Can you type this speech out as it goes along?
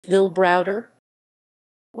Bill Browder.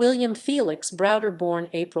 William Felix Browder, born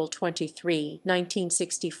April 23,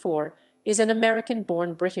 1964, is an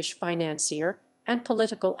American-born British financier and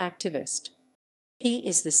political activist. He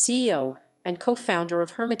is the CEO and co-founder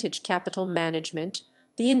of Hermitage Capital Management,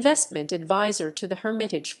 the investment advisor to the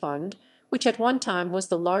Hermitage Fund, which at one time was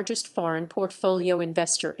the largest foreign portfolio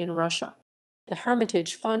investor in Russia. The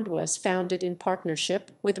Hermitage Fund was founded in partnership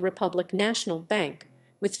with Republic National Bank,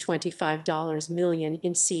 with $25 million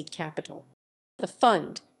in seed capital. The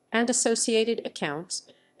fund and associated accounts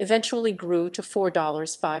eventually grew to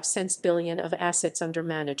 $4.05 billion of assets under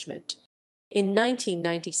management. In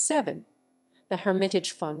 1997, the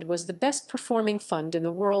Hermitage Fund was the best-performing fund in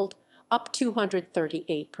the world, up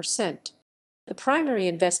 238%. The primary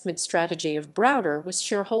investment strategy of Browder was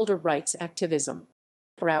shareholder rights activism.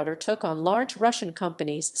 Browder took on large Russian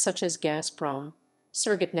companies such as Gazprom,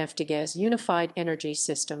 Surgutneftegaz Unified Energy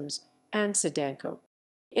Systems, and Sidanco.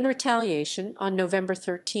 In retaliation, on November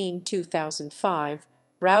 13, 2005,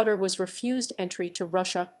 Browder was refused entry to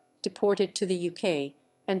Russia, deported to the UK,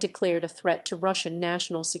 and declared a threat to Russian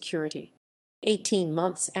national security. 18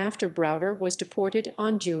 months after Browder was deported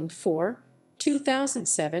on June 4,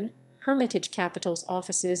 2007, Hermitage Capital's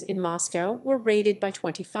offices in Moscow were raided by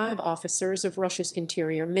 25 officers of Russia's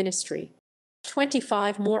Interior Ministry.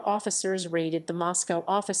 25 more officers raided the Moscow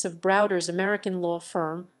office of Browder's American law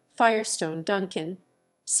firm, Firestone Duncan,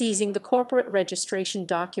 seizing the corporate registration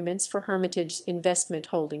documents for Hermitage's investment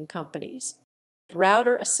holding companies.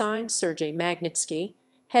 Browder assigned Sergei Magnitsky,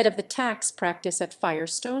 head of the tax practice at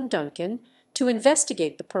Firestone Duncan, to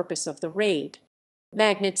investigate the purpose of the raid.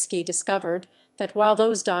 Magnitsky discovered that while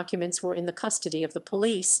those documents were in the custody of the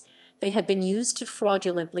police, they had been used to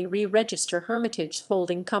fraudulently re-register Hermitage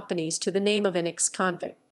holding companies to the name of an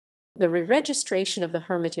ex-convict. The re-registration of the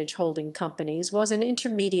Hermitage holding companies was an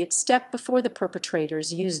intermediate step before the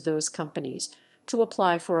perpetrators used those companies to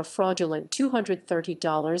apply for a fraudulent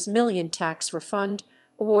 $230 million tax refund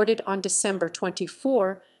awarded on December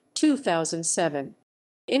 24, 2007.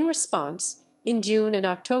 In response, in June and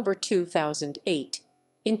October 2008,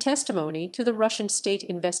 in testimony to the Russian State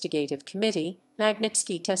Investigative Committee,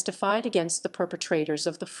 Magnitsky testified against the perpetrators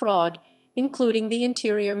of the fraud, including the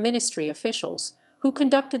Interior Ministry officials who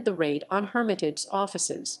conducted the raid on Hermitage's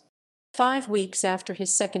offices. 5 weeks after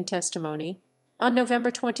his second testimony, on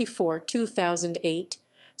November 24, 2008,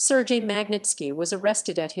 Sergei Magnitsky was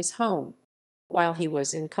arrested at his home. While he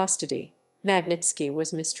was in custody, Magnitsky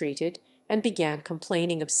was mistreated and began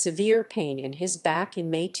complaining of severe pain in his back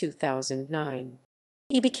in May 2009.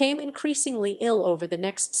 He became increasingly ill over the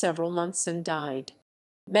next several months and died.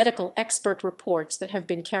 Medical expert reports that have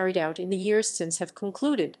been carried out in the years since have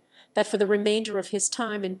concluded that for the remainder of his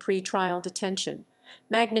time in pre-trial detention,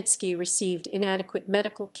 Magnitsky received inadequate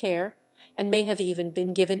medical care and may have even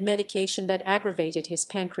been given medication that aggravated his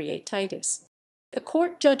pancreatitis. The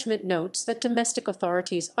court judgment notes that domestic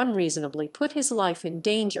authorities unreasonably put his life in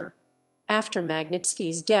danger. After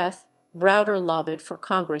Magnitsky's death, Browder lobbied for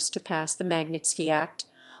Congress to pass the Magnitsky Act,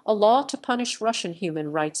 a law to punish Russian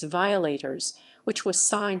human rights violators, which was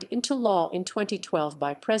signed into law in 2012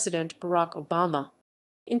 by President Barack Obama.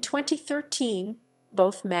 In 2013,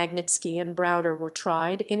 both Magnitsky and Browder were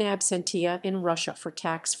tried in absentia in Russia for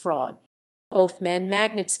tax fraud. Both men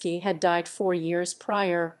Magnitsky had died 4 years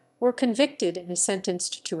prior, were convicted and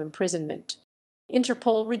sentenced to imprisonment.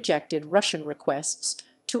 Interpol rejected Russian requests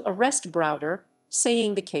to arrest Browder,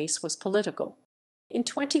 saying the case was political. In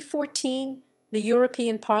 2014, the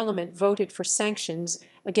European Parliament voted for sanctions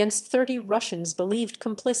against 30 Russians believed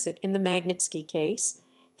complicit in the Magnitsky case.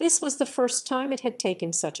 This was the first time it had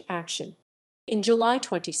taken such action. In July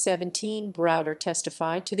 2017, Browder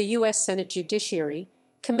testified to the U.S. Senate Judiciary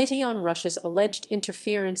Committee on Russia's alleged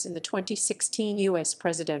interference in the 2016 U.S.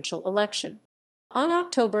 presidential election. On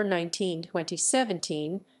October 19,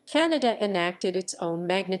 2017, Canada enacted its own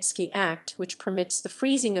Magnitsky Act, which permits the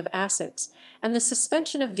freezing of assets and the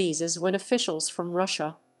suspension of visas when officials from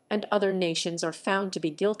Russia and other nations are found to be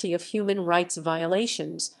guilty of human rights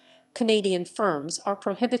violations. Canadian firms are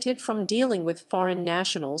prohibited from dealing with foreign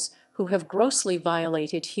nationals who have grossly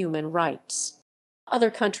violated human rights.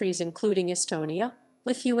 Other countries, including Estonia,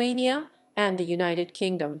 Lithuania, and the United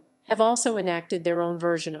Kingdom, have also enacted their own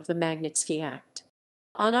version of the Magnitsky Act.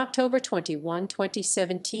 On October 21,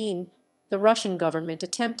 2017, the Russian government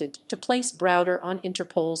attempted to place Browder on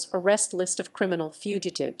Interpol's arrest list of criminal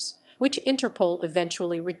fugitives, which Interpol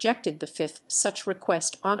eventually rejected the fifth such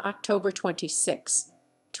request on October 26,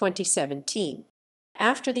 2017.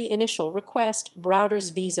 After the initial request, Browder's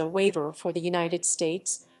visa waiver for the United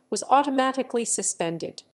States was automatically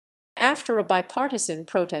suspended. After a bipartisan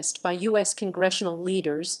protest by U.S. congressional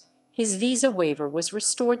leaders, his visa waiver was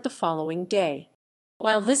restored the following day.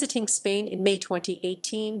 While visiting Spain in May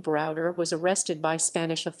 2018, Browder was arrested by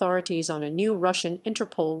Spanish authorities on a new Russian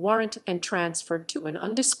Interpol warrant and transferred to an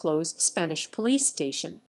undisclosed Spanish police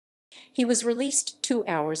station. He was released 2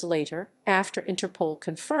 hours later, after Interpol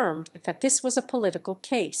confirmed that this was a political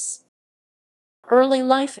case. Early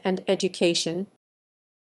life and education.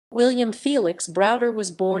 William Felix Browder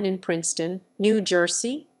was born in Princeton, New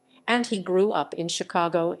Jersey, and he grew up in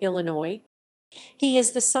Chicago, Illinois. He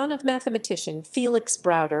is the son of mathematician Felix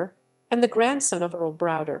Browder and the grandson of Earl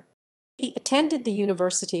Browder. He attended the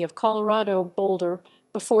University of Colorado Boulder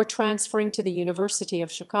before transferring to the University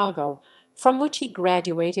of Chicago, from which he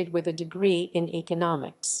graduated with a degree in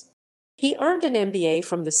economics. He earned an MBA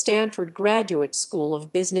from the Stanford Graduate School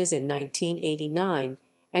of Business in 1989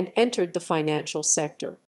 and entered the financial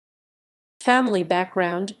sector. Family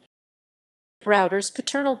background. Browder's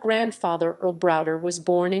paternal grandfather, Earl Browder, was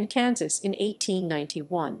born in Kansas in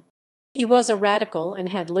 1891. He was a radical and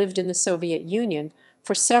had lived in the Soviet Union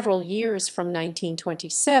for several years from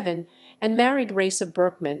 1927 and married Raisa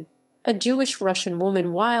Berkman, a Jewish Russian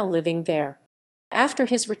woman, while living there. After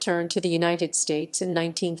his return to the United States in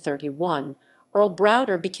 1931, Earl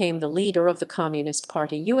Browder became the leader of the Communist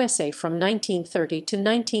Party USA from 1930 to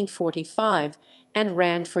 1945 and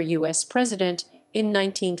ran for U.S. president in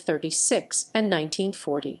 1936 and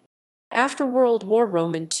 1940. After World War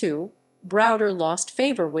II, Browder lost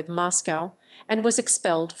favor with Moscow and was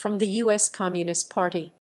expelled from the U.S. Communist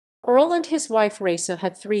Party. Earl and his wife Raisa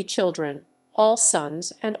had 3 children, all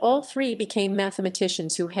sons, and all 3 became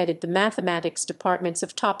mathematicians who headed the mathematics departments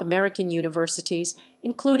of top American universities,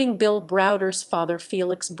 including Bill Browder's father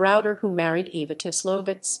Felix Browder, who married Eva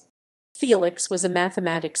Tislovitz. Felix was a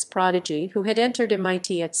mathematics prodigy who had entered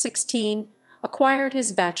MIT at 16, acquired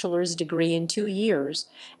his bachelor's degree in 2 years,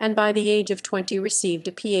 and by the age of 20 received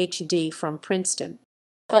a PhD from Princeton.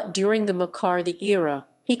 But during the McCarthy era,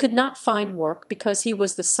 he could not find work because he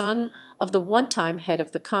was the son of the one-time head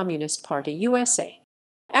of the Communist Party USA.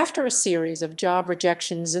 After a series of job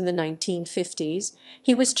rejections in the 1950s,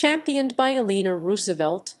 he was championed by Eleanor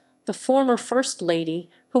Roosevelt, the former First Lady,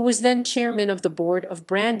 who was then chairman of the board of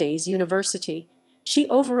Brandeis University. She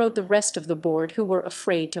overrode the rest of the board, who were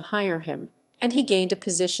afraid to hire him, and he gained a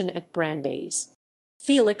position at Brandeis.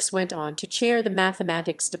 Felix went on to chair the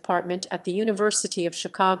mathematics department at the University of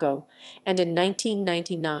Chicago, and in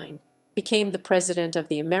 1999 became the president of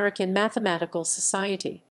the American Mathematical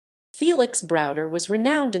Society. Felix Browder was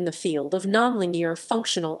renowned in the field of nonlinear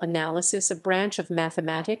functional analysis, a branch of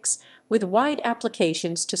mathematics with wide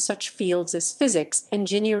applications to such fields as physics,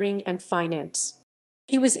 engineering, and finance.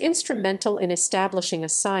 He was instrumental in establishing a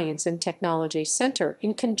science and technology center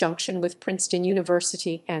in conjunction with Princeton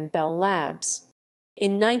University and Bell Labs.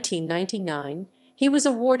 In 1999, he was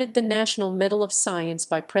awarded the National Medal of Science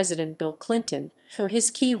by President Bill Clinton for his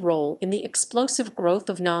key role in the explosive growth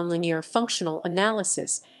of nonlinear functional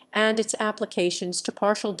analysis and its applications to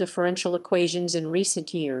partial differential equations in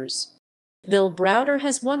recent years. Bill Browder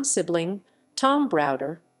has one sibling, Tom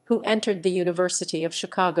Browder, who entered the University of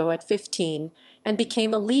Chicago at 15 and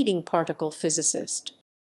became a leading particle physicist.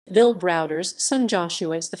 Bill Browder's son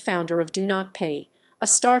Joshua is the founder of Do Not Pay, a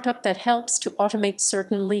startup that helps to automate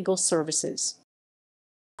certain legal services.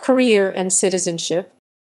 Career and citizenship.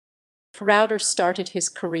 Browder started his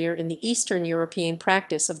career in the Eastern European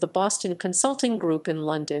practice of the Boston Consulting Group in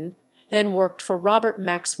London, then worked for Robert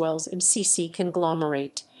Maxwell's MCC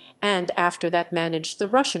conglomerate, and after that managed the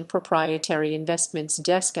Russian proprietary investments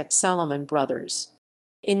desk at Salomon Brothers.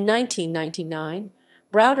 In 1999,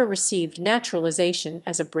 Browder received naturalization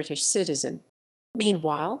as a British citizen.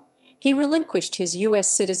 Meanwhile, he relinquished his U.S.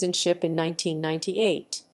 citizenship in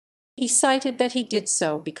 1998. He cited that he did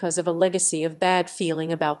so because of a legacy of bad feeling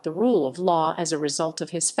about the rule of law as a result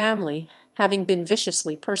of his family having been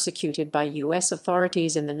viciously persecuted by U.S.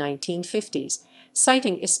 authorities in the 1950s,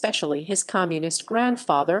 citing especially his communist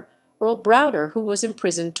grandfather, Earl Browder, who was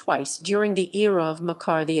imprisoned twice during the era of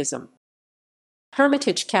McCarthyism.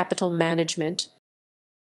 Hermitage Capital Management.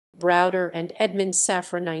 Browder and Edmund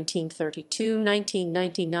Safra,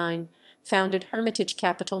 1932–1999, founded Hermitage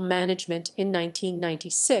Capital Management in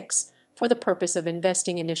 1996 for the purpose of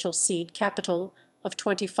investing initial seed capital of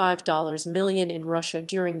 $25 million in Russia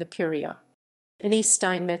during the period. Denise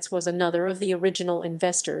Steinmetz was another of the original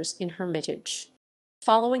investors in Hermitage.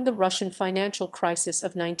 Following the Russian financial crisis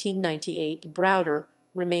of 1998, Browder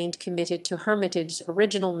remained committed to Hermitage's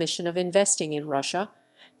original mission of investing in Russia,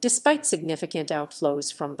 despite significant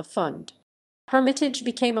outflows from the fund. Hermitage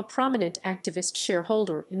became a prominent activist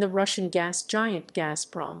shareholder in the Russian gas giant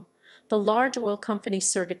Gazprom, the large oil company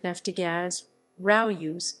Surgutneftegaz,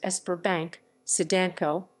 Rau's, Bank,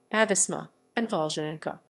 Sidanco, Avisma, and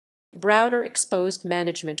Volzhenko. Browder exposed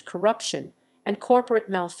management corruption and corporate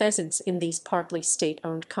malfeasance in these partly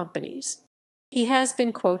state-owned companies. He has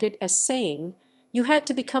been quoted as saying, "You had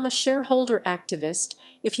to become a shareholder activist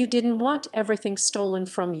if you didn't want everything stolen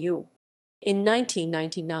from you." In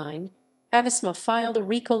 1999, Avisma filed a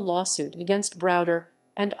RICO lawsuit against Browder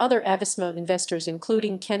and other Avisma investors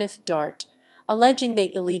including Kenneth Dart, alleging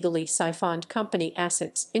they illegally siphoned company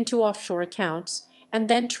assets into offshore accounts and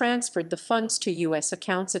then transferred the funds to U.S.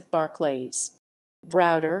 accounts at Barclays.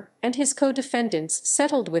 Browder and his co-defendants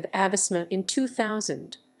settled with Avisma in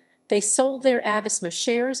 2000. They sold their Avisma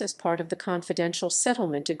shares as part of the confidential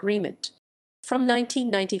settlement agreement. From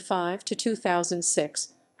 1995 to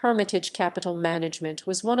 2006, Hermitage Capital Management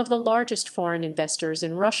was one of the largest foreign investors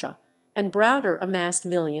in Russia, and Browder amassed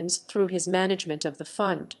millions through his management of the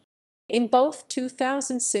fund. In both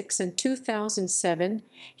 2006 and 2007,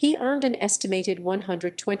 he earned an estimated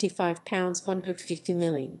 £125 150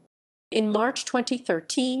 million. In March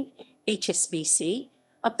 2013, HSBC,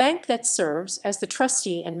 a bank that serves as the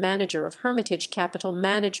trustee and manager of Hermitage Capital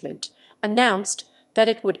Management, announced that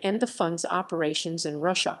it would end the fund's operations in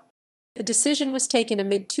Russia. The decision was taken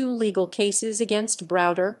amid two legal cases against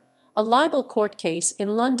Browder, a libel court case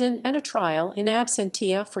in London and a trial in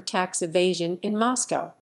absentia for tax evasion in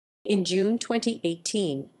Moscow. In June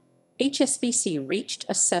 2018, HSBC reached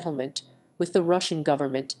a settlement with the Russian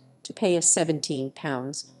government to pay a £17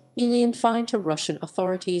 million fine to Russian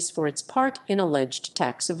authorities for its part in alleged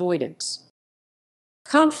tax avoidance.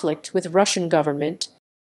 Conflict with Russian government.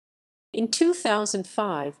 In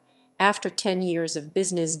 2005, after 10 years of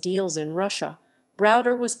business deals in Russia,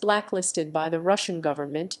 Browder was blacklisted by the Russian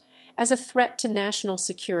government as a threat to national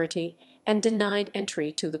security and denied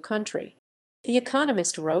entry to the country. The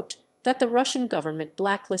Economist wrote that the Russian government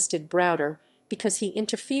blacklisted Browder because he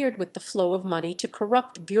interfered with the flow of money to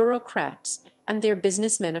corrupt bureaucrats and their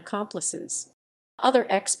businessmen accomplices. Other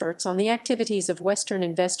experts on the activities of Western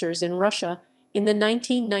investors in Russia in the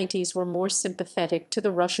 1990s were more sympathetic to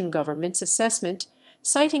the Russian government's assessment,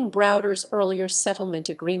 citing Browder's earlier settlement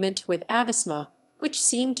agreement with Avisma, which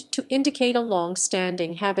seemed to indicate a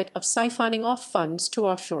long-standing habit of siphoning off funds to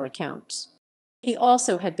offshore accounts. He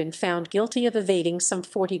also had been found guilty of evading some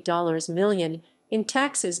 $40 million in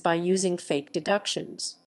taxes by using fake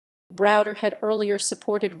deductions. Browder had earlier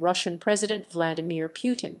supported Russian President Vladimir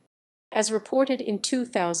Putin. As reported in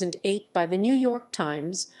 2008 by the New York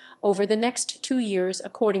Times, over the next 2 years,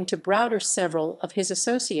 according to Browder, several of his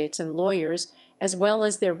associates and lawyers, as well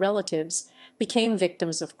as their relatives, became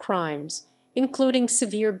victims of crimes, including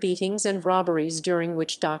severe beatings and robberies during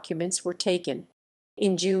which documents were taken.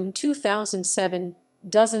 In June 2007,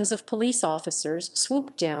 dozens of police officers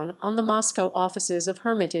swooped down on the Moscow offices of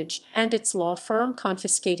Hermitage and its law firm,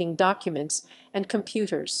 confiscating documents and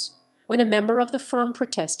computers. When a member of the firm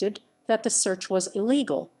protested that the search was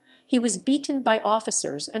illegal, he was beaten by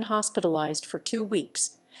officers and hospitalized for 2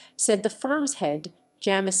 weeks, said the firm's head,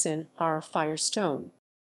 Jamison R. Firestone.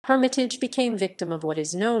 Hermitage became victim of what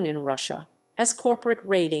is known in Russia as corporate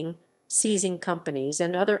raiding, seizing companies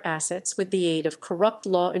and other assets with the aid of corrupt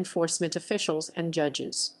law enforcement officials and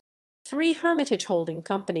judges. 3 Hermitage holding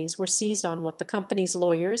companies were seized on what the company's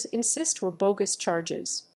lawyers insist were bogus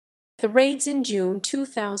charges. The raids in June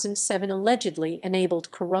 2007 allegedly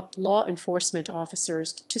enabled corrupt law enforcement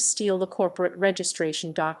officers to steal the corporate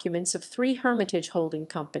registration documents of 3 Hermitage holding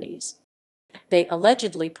companies. They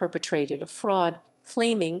allegedly perpetrated a fraud,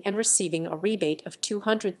 claiming and receiving a rebate of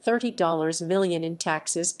 $230 million in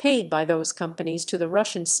taxes paid by those companies to the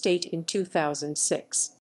Russian state in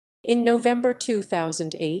 2006. In November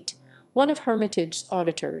 2008, one of Hermitage's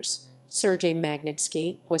auditors, Sergei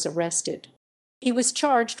Magnitsky, was arrested. He was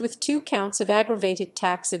charged with 2 counts of aggravated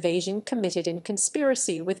tax evasion committed in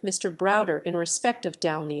conspiracy with Mr. Browder in respect of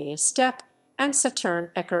Dalnia Step and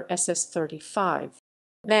Saturn Ecker SS-35.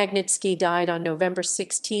 Magnitsky died on November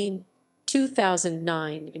 16,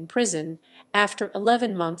 2009 in prison after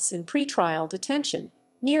 11 months in pretrial detention,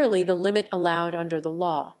 nearly the limit allowed under the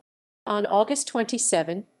law. On August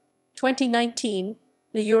 27, 2019,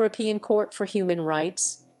 the European Court for Human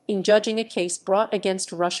Rights, in judging a case brought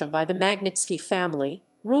against Russia by the Magnitsky family,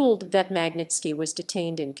 ruled that Magnitsky was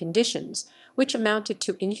detained in conditions which amounted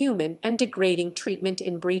to inhuman and degrading treatment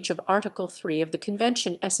in breach of Article 3 of the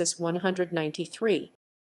Convention SS 193.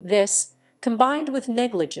 This, combined with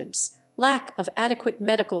negligence, lack of adequate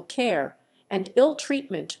medical care, and ill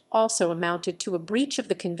treatment, also amounted to a breach of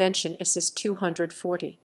the Convention SS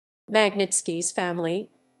 240. Magnitsky's family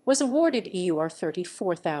was awarded EUR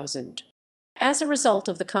 34,000. As a result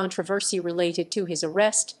of the controversy related to his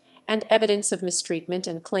arrest and evidence of mistreatment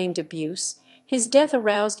and claimed abuse, his death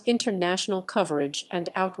aroused international coverage and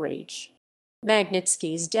outrage.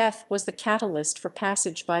 Magnitsky's death was the catalyst for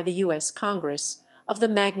passage by the U.S. Congress of the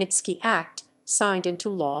Magnitsky Act, signed into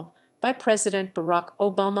law by President Barack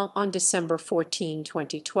Obama on December 14,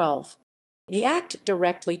 2012. The act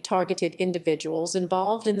directly targeted individuals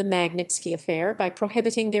involved in the Magnitsky affair by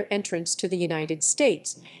prohibiting their entrance to the United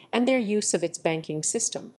States and their use of its banking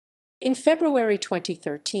system. In February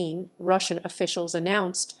 2013, Russian officials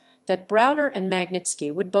announced that Browder and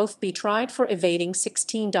Magnitsky would both be tried for evading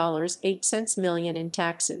 $16.08 million in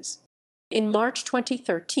taxes. In March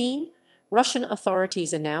 2013, Russian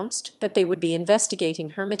authorities announced that they would be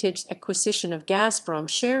investigating Hermitage's acquisition of Gazprom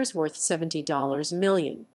shares worth $70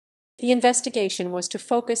 million. The investigation was to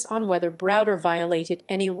focus on whether Browder violated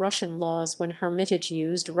any Russian laws when Hermitage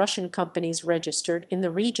used Russian companies registered in the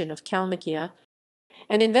region of Kalmykia.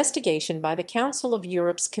 An investigation by the Council of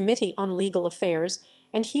Europe's Committee on Legal Affairs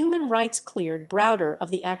and Human Rights cleared Browder of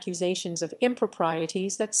the accusations of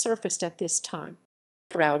improprieties that surfaced at this time.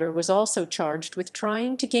 Browder was also charged with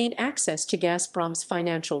trying to gain access to Gazprom's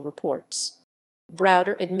financial reports.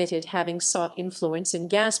 Browder admitted having sought influence in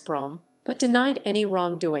Gazprom, but denied any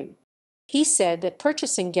wrongdoing. He said that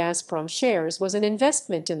purchasing Gazprom shares was an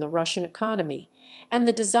investment in the Russian economy, and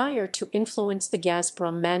the desire to influence the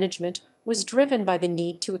Gazprom management was driven by the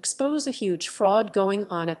need to expose a huge fraud going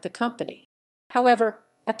on at the company. However,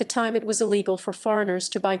 at the time it was illegal for foreigners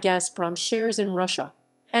to buy Gazprom shares in Russia,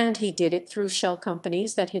 and he did it through shell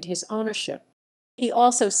companies that hid his ownership. He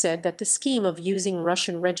also said that the scheme of using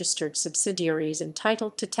Russian-registered subsidiaries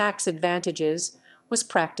entitled to tax advantages was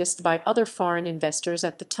practiced by other foreign investors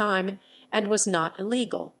at the time and was not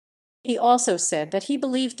illegal. He also said that he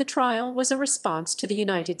believed the trial was a response to the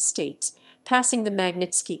United States passing the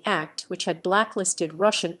Magnitsky Act, which had blacklisted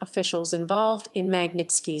Russian officials involved in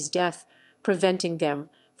Magnitsky's death, preventing them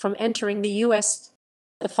from entering the U.S.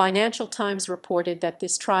 The Financial Times reported that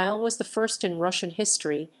this trial was the first in Russian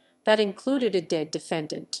history that included a dead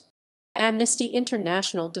defendant. Amnesty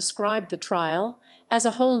International described the trial as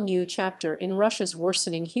a whole new chapter in Russia's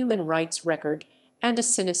worsening human rights record and a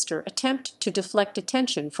sinister attempt to deflect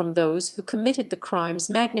attention from those who committed the crimes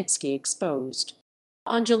Magnitsky exposed.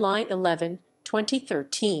 On July 11,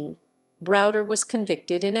 2013, Browder was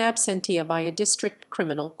convicted in absentia by a district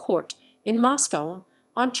criminal court in Moscow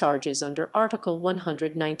on charges under Article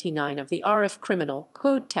 199 of the RF Criminal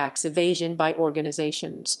Code, tax evasion by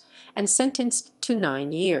organizations, and sentenced to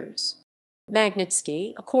 9 years.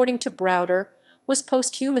 Magnitsky, according to Browder, was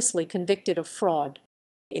posthumously convicted of fraud.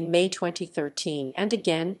 In May 2013 and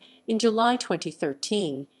again in July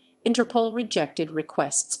 2013, Interpol rejected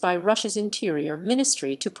requests by Russia's Interior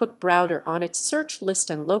Ministry to put Browder on its search list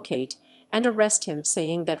and locate and arrest him,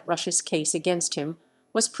 saying that Russia's case against him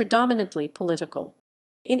was predominantly political.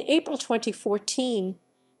 In April 2014,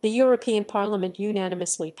 the European Parliament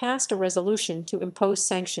unanimously passed a resolution to impose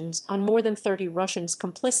sanctions on more than 30 Russians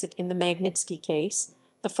complicit in the Magnitsky case,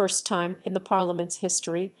 the first time in the Parliament's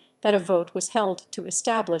history that a vote was held to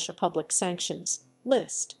establish a public sanctions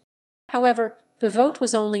list. However, the vote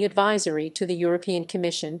was only advisory to the European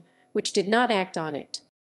Commission, which did not act on it.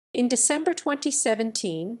 In December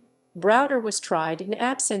 2017, Browder was tried in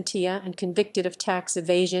absentia and convicted of tax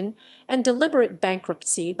evasion and deliberate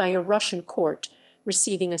bankruptcy by a Russian court,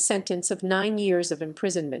 receiving a sentence of 9 years of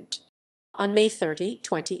imprisonment. On May 30,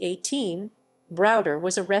 2018, Browder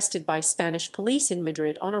was arrested by Spanish police in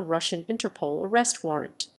Madrid on a Russian Interpol arrest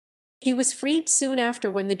warrant. He was freed soon after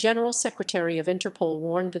when the General Secretary of Interpol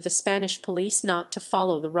warned the Spanish police not to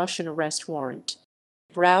follow the Russian arrest warrant.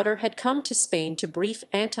 Browder had come to Spain to brief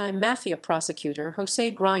anti-mafia prosecutor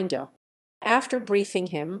José Grindo. After briefing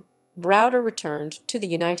him, Browder returned to the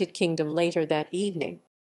United Kingdom later that evening.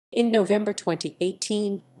 In November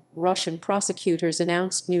 2018, Russian prosecutors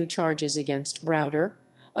announced new charges against Browder,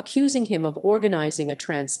 accusing him of organizing a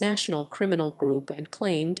transnational criminal group and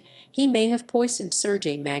claimed he may have poisoned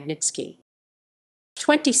Sergei Magnitsky.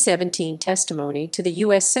 2017 testimony to the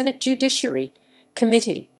U.S. Senate Judiciary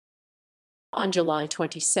Committee. On July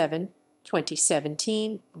 27,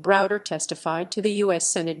 2017, Browder testified to the U.S.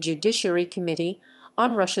 Senate Judiciary Committee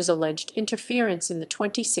on Russia's alleged interference in the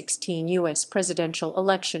 2016 U.S. presidential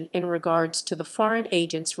election in regards to the Foreign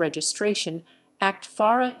Agents Registration Act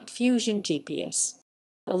FARA Fusion GPS.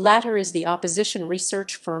 The latter is the opposition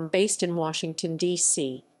research firm based in Washington,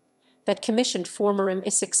 D.C., that commissioned former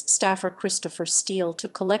MI6 staffer Christopher Steele to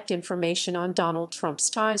collect information on Donald Trump's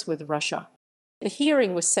ties with Russia. The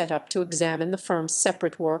hearing was set up to examine the firm's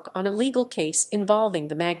separate work on a legal case involving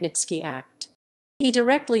the Magnitsky Act. He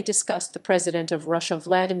directly discussed the president of Russia,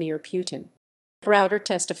 Vladimir Putin. Browder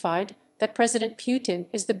testified that President Putin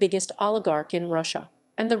is the biggest oligarch in Russia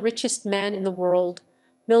and the richest man in the world,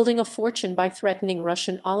 building a fortune by threatening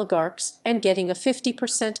Russian oligarchs and getting a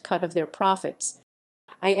 50% cut of their profits.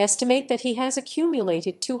 I estimate that he has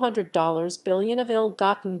accumulated $200 billion of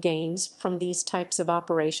ill-gotten gains from these types of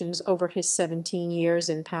operations over his 17 years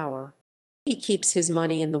in power. He keeps his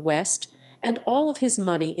money in the West, and all of his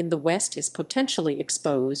money in the West is potentially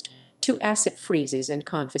exposed to asset freezes and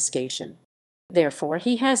confiscation. Therefore,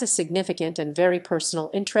 he has a significant and very personal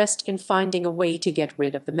interest in finding a way to get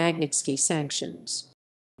rid of the Magnitsky sanctions.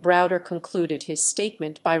 Browder concluded his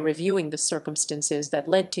statement by reviewing the circumstances that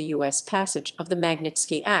led to U.S. passage of the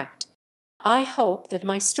Magnitsky Act. I hope that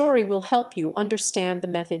my story will help you understand the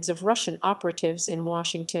methods of Russian operatives in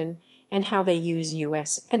Washington and how they use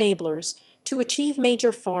U.S. enablers to achieve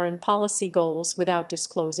major foreign policy goals without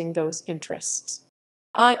disclosing those interests.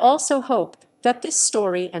 I also hope that this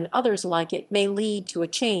story and others like it may lead to a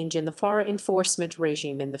change in the foreign enforcement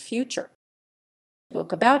regime in the future.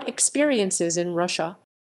 Book about experiences in Russia.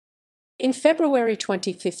 In February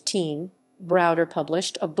 2015, Browder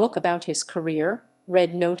published a book about his career,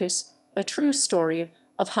 Red Notice, a true story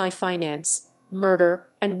of high finance, murder,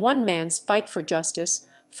 and one man's fight for justice,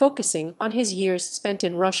 focusing on his years spent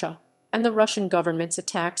in Russia and the Russian government's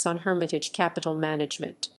attacks on Hermitage Capital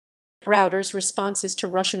Management. Browder's responses to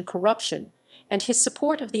Russian corruption and his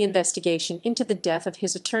support of the investigation into the death of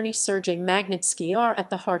his attorney Sergei Magnitsky are at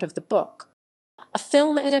the heart of the book. A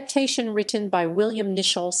film adaptation written by William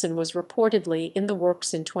Nicholson was reportedly in the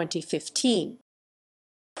works in 2015.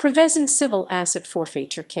 Prevezin civil asset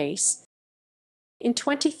forfeiture case. In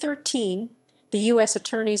 2013, the U.S.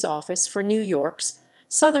 Attorney's Office for New York's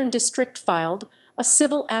Southern District filed a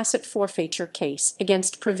civil asset forfeiture case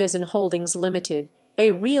against Prevezin Holdings Limited,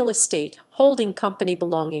 a real estate holding company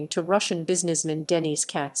belonging to Russian businessman Denis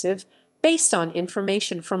Katsev, based on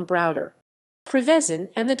information from Browder. Prevezin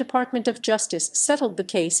and the Department of Justice settled the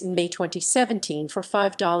case in May 2017 for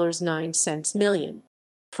 $5.09 million.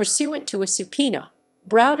 Pursuant to a subpoena,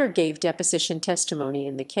 Browder gave deposition testimony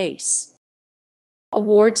in the case.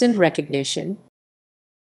 Awards and recognition.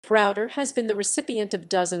 Browder has been the recipient of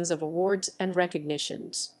dozens of awards and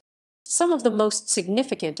recognitions. Some of the most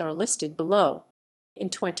significant are listed below. In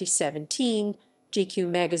 2017, GQ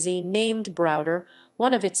magazine named Browder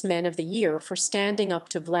one of its Men of the Year for standing up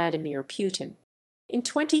to Vladimir Putin. In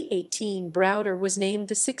 2018, Browder was named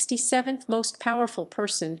the 67th most powerful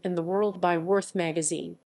person in the world by Worth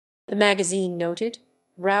magazine. The magazine noted,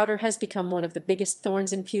 Browder has become one of the biggest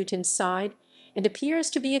thorns in Putin's side and appears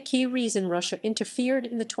to be a key reason Russia interfered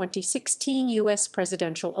in the 2016 U.S.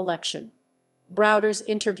 presidential election. Browder's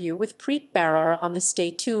interview with Preet Bharara on the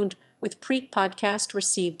Stay Tuned with Preet podcast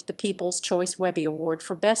received the People's Choice Webby Award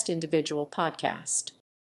for Best Individual Podcast.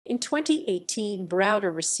 In 2018,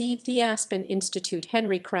 Browder received the Aspen Institute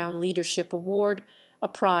Henry Crown Leadership Award, a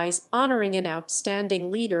prize honoring an outstanding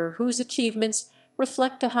leader whose achievements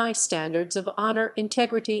reflect the high standards of honor,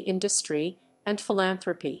 integrity, industry, and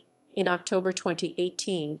philanthropy. In October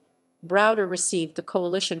 2018, Browder received the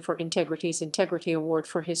Coalition for Integrity's Integrity Award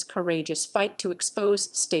for his courageous fight to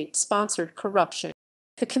expose state-sponsored corruption.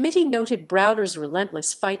 The committee noted Browder's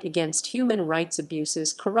relentless fight against human rights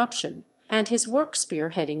abuses, corruption, and his work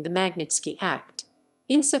spearheading the Magnitsky Act.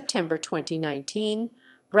 In September 2019,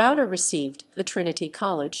 Browder received the Trinity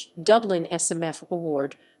College Dublin SMF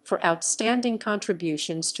Award for outstanding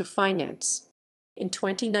contributions to finance. In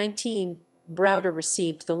 2019, Browder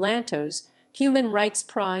received the Lantos Human Rights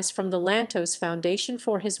Prize from the Lantos Foundation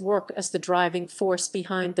for his work as the driving force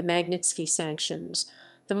behind the Magnitsky sanctions,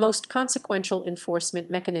 the most consequential enforcement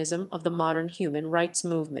mechanism of the modern human rights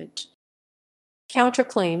movement.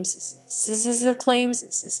 Counterclaims,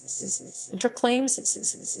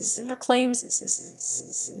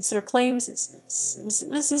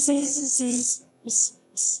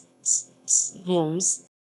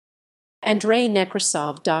 Andrei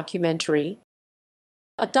Nekrasov documentary.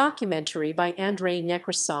 A documentary by Andrei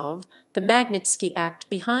Nekrasov, The Magnitsky Act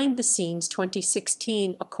Behind the Scenes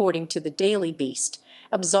 2016, according to the Daily Beast,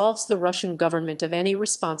 absolves the Russian government of any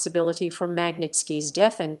responsibility for Magnitsky's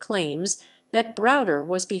death and claims that Browder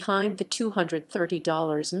was behind the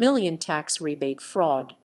 $230 million tax rebate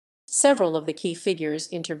fraud. Several of the key figures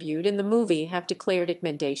interviewed in the movie have declared it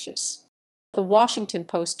mendacious. The Washington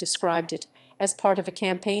Post described it as part of a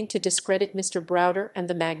campaign to discredit Mr. Browder and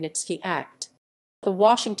the Magnitsky Act. The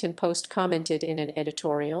Washington Post commented in an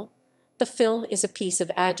editorial, "The film is a piece of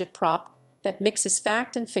agitprop that mixes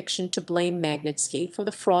fact and fiction to blame Magnitsky for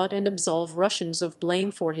the fraud and absolve Russians of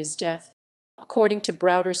blame for his death." According to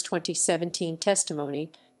Browder's 2017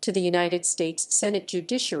 testimony to the United States Senate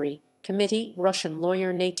Judiciary Committee, Russian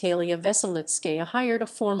lawyer Natalia Veselnitskaya hired a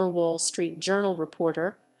former Wall Street Journal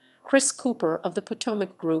reporter, Chris Cooper of the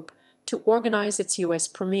Potomac Group, to organize its U.S.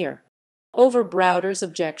 premiere. Over Browder's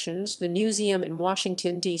objections, the museum in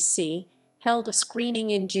Washington, D.C., held a screening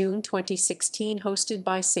in June 2016 hosted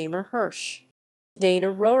by Seymour Hersh. Dana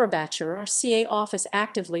Rohrabacher, our CA office,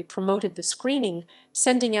 actively promoted the screening,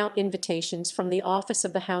 sending out invitations from the Office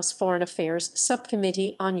of the House Foreign Affairs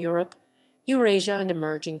Subcommittee on Europe, Eurasia and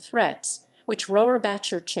Emerging Threats, which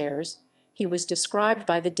Rohrabacher chairs. He was described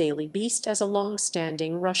by the Daily Beast as a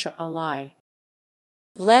long-standing Russia ally.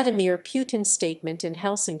 Vladimir Putin's statement in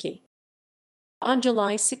Helsinki. On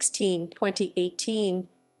July 16, 2018,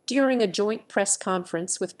 during a joint press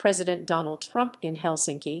conference with President Donald Trump in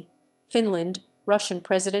Helsinki, Finland, Russian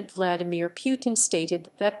President Vladimir Putin stated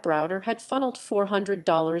that Browder had funneled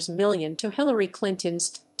 $400 million to Hillary Clinton's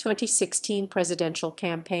 2016 presidential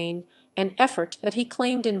campaign, an effort that he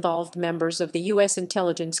claimed involved members of the U.S.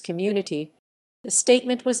 intelligence community. The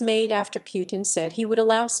statement was made after Putin said he would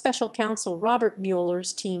allow special counsel Robert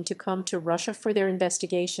Mueller's team to come to Russia for their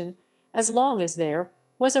investigation, as long as there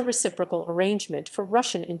was a reciprocal arrangement for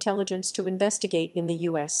Russian intelligence to investigate in the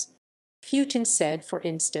U.S. Putin said, for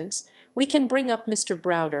instance, "We can bring up Mr.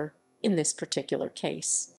 Browder in this particular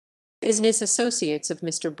case. Business associates of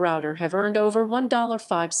Mr. Browder have earned over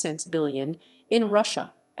 $1.05 billion in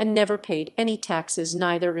Russia and never paid any taxes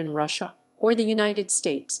neither in Russia or the United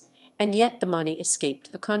States, and yet the money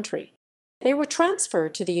escaped the country. They were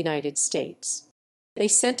transferred to the United States. They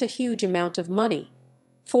sent a huge amount of money,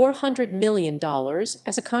 $400 million,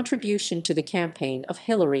 as a contribution to the campaign of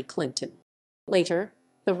Hillary Clinton." Later,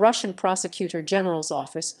 the Russian Prosecutor General's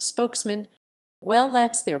office spokesman, "Well,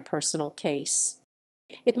 that's their personal case.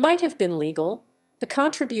 It might have been legal, the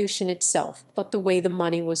contribution itself, but the way the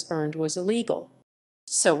money was earned was illegal.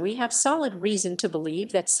 So we have solid reason to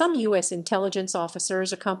believe that some U.S. intelligence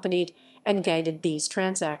officers accompanied and guided these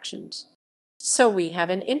transactions. So we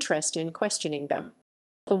have an interest in questioning them."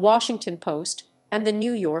 The Washington Post and the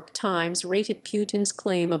New York Times rated Putin's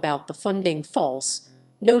claim about the funding false,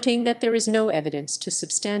 noting that there is no evidence to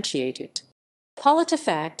substantiate it.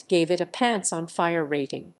 PolitiFact gave it a pants-on-fire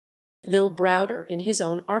rating. Bill Browder, in his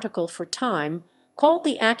own article for Time, called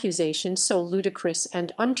the accusation so ludicrous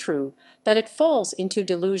and untrue that it falls into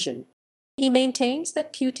delusion. He maintains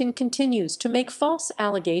that Putin continues to make false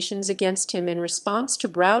allegations against him in response to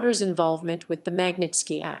Browder's involvement with the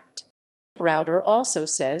Magnitsky Act. Browder also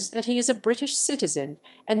says that he is a British citizen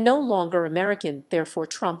and no longer American, therefore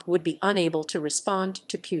Trump would be unable to respond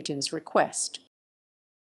to Putin's request.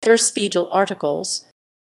 Der Spiegel articles.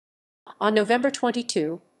 On November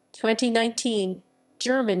 22, 2019,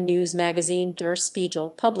 German news magazine Der Spiegel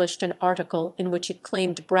published an article in which it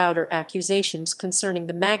claimed Browder accusations concerning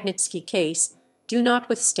the Magnitsky case do not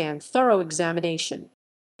withstand thorough examination.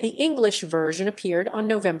 The English version appeared on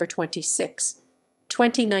November 26,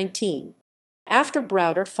 2019. After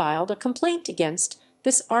Browder filed a complaint against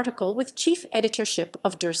this article with chief editorship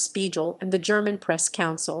of Der Spiegel and the German Press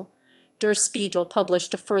Council, Der Spiegel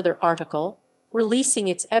published a further article, releasing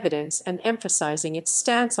its evidence and emphasizing its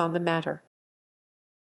stance on the matter.